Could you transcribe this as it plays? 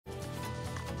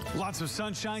Lots of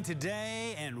sunshine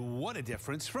today, and what a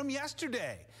difference from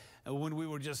yesterday when we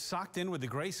were just socked in with the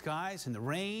gray skies and the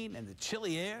rain and the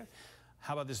chilly air.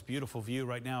 How about this beautiful view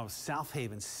right now of South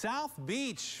Haven, South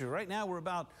Beach? Right now we're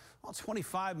about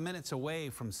 25 minutes away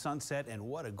from sunset, and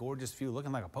what a gorgeous view,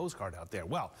 looking like a postcard out there.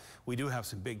 Well, we do have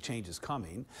some big changes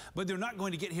coming, but they're not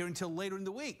going to get here until later in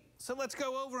the week. So let's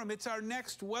go over them. It's our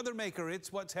next weather maker.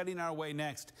 It's what's heading our way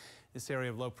next. This area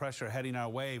of low pressure heading our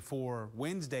way for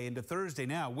Wednesday into Thursday.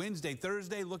 Now, Wednesday,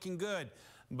 Thursday looking good.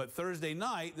 But Thursday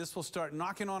night, this will start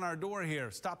knocking on our door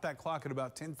here. Stop that clock at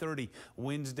about 10:30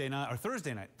 Wednesday night, or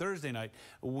Thursday night,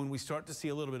 when we start to see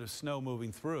a little bit of snow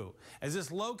moving through. As this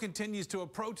low continues to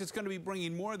approach, it's going to be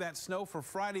bringing more of that snow for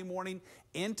Friday morning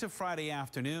into Friday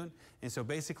afternoon. And so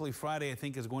basically Friday, I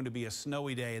think, is going to be a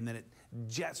snowy day, and then it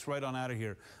jets right on out of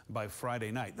here by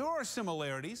Friday night. There are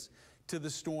similarities to the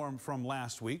storm from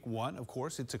last week. One, of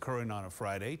course, it's occurring on a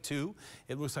Friday. Two,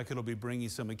 it looks like it'll be bringing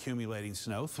some accumulating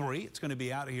snow. Three, it's going to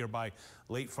be out of here by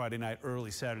late Friday night,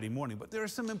 early Saturday morning. But there are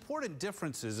some important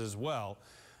differences as well.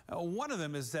 One of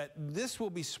them is that this will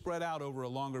be spread out over a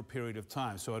longer period of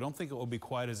time, so I don't think it will be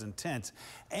quite as intense.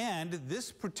 And this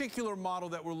particular model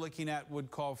that we're looking at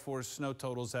would call for snow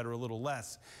totals that are a little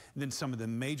less than some of the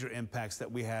major impacts that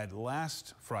we had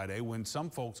last Friday, when some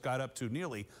folks got up to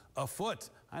nearly a foot.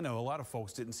 I know a lot of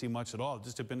folks didn't see much at all,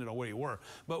 just depending on where you were.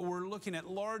 But we're looking at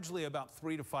largely about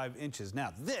 3 to 5 inches.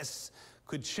 Now, this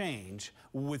could change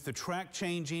with the track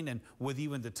changing and with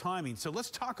even the timing. So let's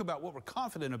talk about what we're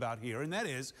confident about here, and that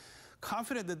is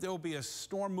confident that there will be a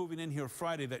storm moving in here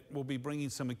Friday that will be bringing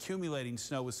some accumulating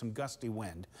snow with some gusty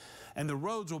wind. And the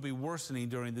roads will be worsening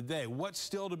during the day. What's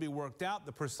still to be worked out?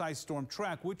 The precise storm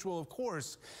track, which will, of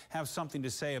course, have something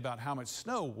to say about how much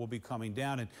snow will be coming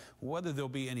down and whether there'll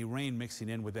be any rain mixing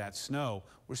in with that snow.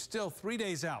 We're still 3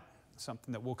 days out,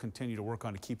 something that we'll continue to work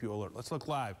on to keep you alert. Let's look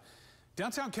live.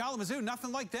 Downtown Kalamazoo,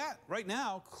 nothing like that. Right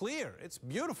now, clear. It's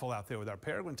beautiful out there with our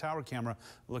Peregrine Tower camera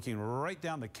looking right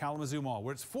down the Kalamazoo Mall,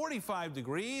 where it's 45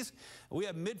 degrees. We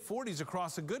have mid-40s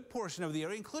across a good portion of the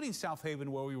area, including South Haven,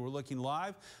 where we were looking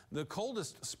live. The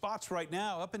coldest spots right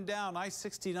now, up and down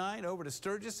I-69 over to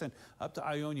Sturgis and up to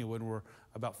Ionia, when we're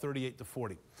about 38 to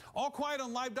 40. All quiet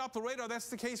on live Doppler radar. That's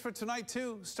the case for tonight,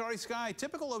 too. Starry sky,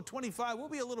 typical of 25. We'll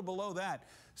be a little below that.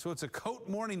 So it's a coat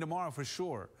morning tomorrow for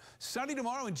sure. Sunny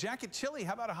tomorrow and jacket chilly.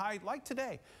 How about a high like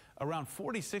today? Around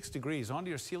 46 degrees. On to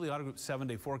your Sealy Auto Group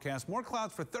 7-day forecast. More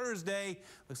clouds for Thursday.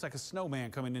 Looks like a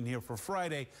snowman coming in here for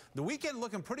Friday. The weekend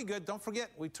looking pretty good. Don't forget,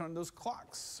 we turn those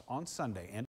clocks on Sunday. And